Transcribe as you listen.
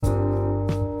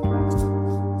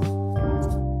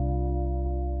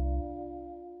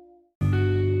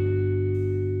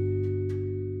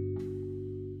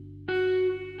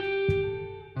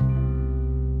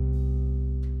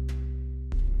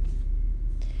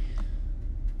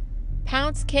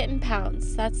Pounce, kitten,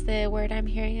 pounce. That's the word I'm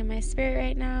hearing in my spirit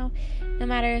right now. No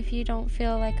matter if you don't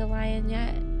feel like a lion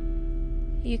yet,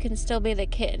 you can still be the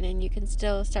kitten, and you can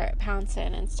still start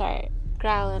pouncing and start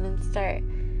growling and start,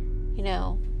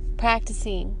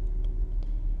 practicing.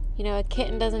 A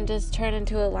kitten doesn't just turn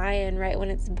into a lion right when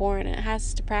it's born. It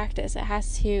has to practice. It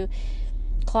has to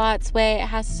claw its way. It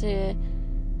has to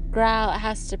growl. It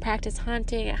has to practice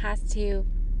hunting. It has to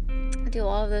do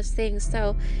all of those things.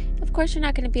 So, of course, you're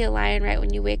not going to be a lion right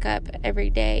when you wake up every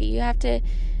day. You have to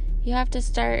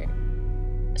start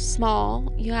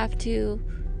small. You have to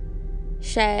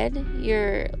shed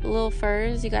your little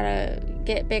furs. You got to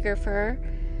get bigger fur.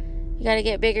 You got to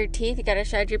get bigger teeth. You got to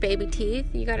shed your baby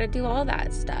teeth. You got to do all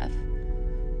that stuff.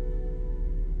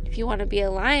 If you want to be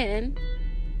a lion,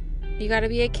 you got to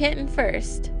be a kitten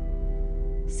first.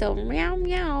 So meow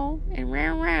meow and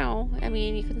meow meow. I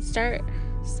mean, you can start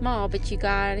small, but you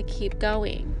got to keep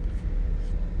going.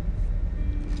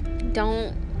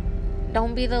 Don't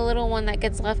be the little one that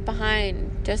gets left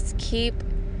behind. Just keep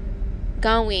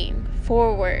going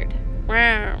forward.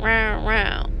 Row, row,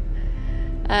 row.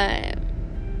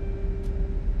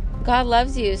 God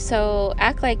loves you, so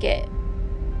act like it.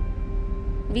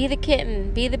 Be the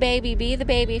kitten, be the baby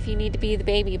if you need to be the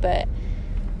baby, but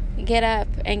get up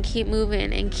and keep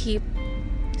moving and keep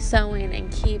sowing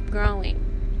and keep growing.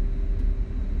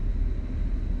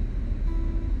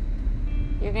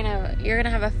 You're gonna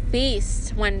have a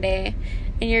feast one day,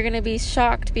 and you're gonna be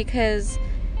shocked because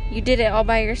you did it all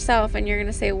by yourself, and you're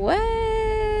gonna say, "What?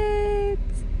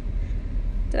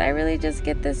 Did I really just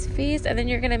get this feast?" And then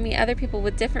you're going to meet other people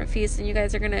with different feasts, and you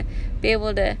guys are going to be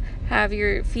able to have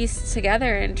your feasts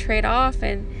together and trade off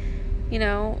and,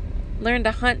 learn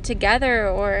to hunt together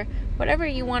or whatever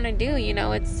you want to do.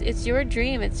 It's your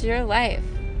dream. It's your life.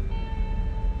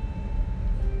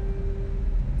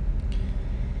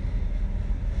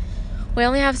 We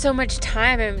only have so much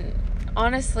time, and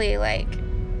honestly,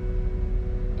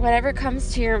 whatever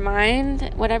comes to your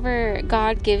mind, whatever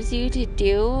God gives you to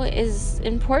do is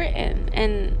important.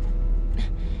 And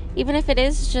even if it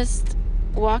is just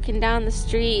walking down the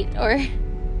street or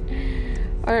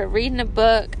reading a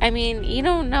book, I mean, you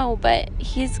don't know, but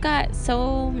He's got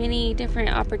so many different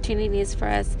opportunities for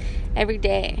us every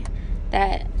day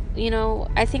that,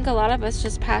 I think a lot of us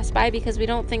just pass by because we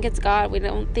don't think it's God. We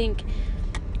don't think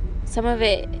some of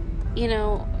it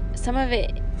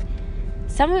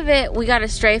we got to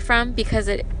stray from because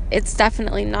it's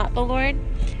definitely not the Lord.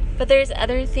 But there's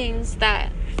other things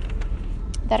that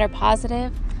are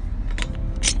positive,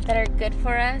 that are good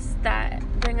for us, that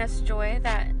bring us joy,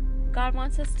 that God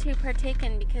wants us to partake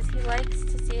in because He likes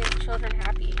to see His children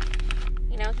happy.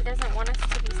 He doesn't want us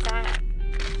to be sad.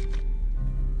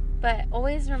 But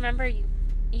always remember,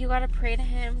 you got to pray to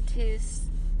Him to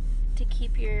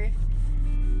keep your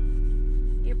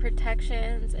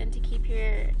protections and to keep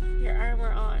your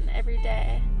armor on every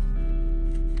day.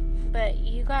 But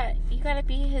you got to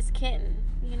be His kitten.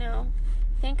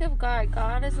 Think of God.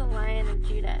 God is a Lion of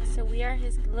Judah, so we are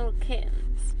His little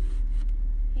kittens.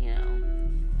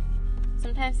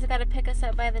 Sometimes He's got to pick us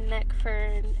up by the neck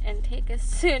and take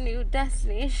us to a new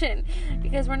destination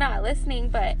because we're not listening.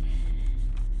 But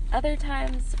other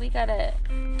times we got to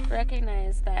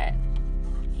recognize that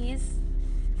He's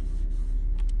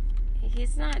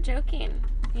not joking,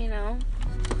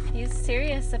 He's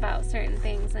serious about certain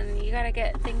things, and you gotta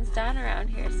get things done around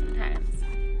here sometimes.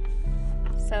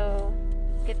 So,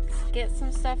 get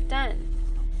some stuff done,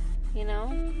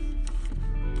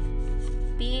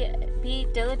 Be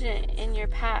diligent in your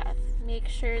path. Make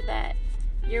sure that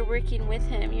you're working with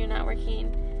Him. You're not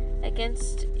working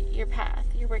against your path.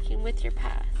 You're working with your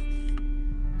path.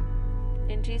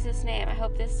 In Jesus' name, I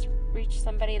hope this reached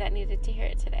somebody that needed to hear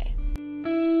it today.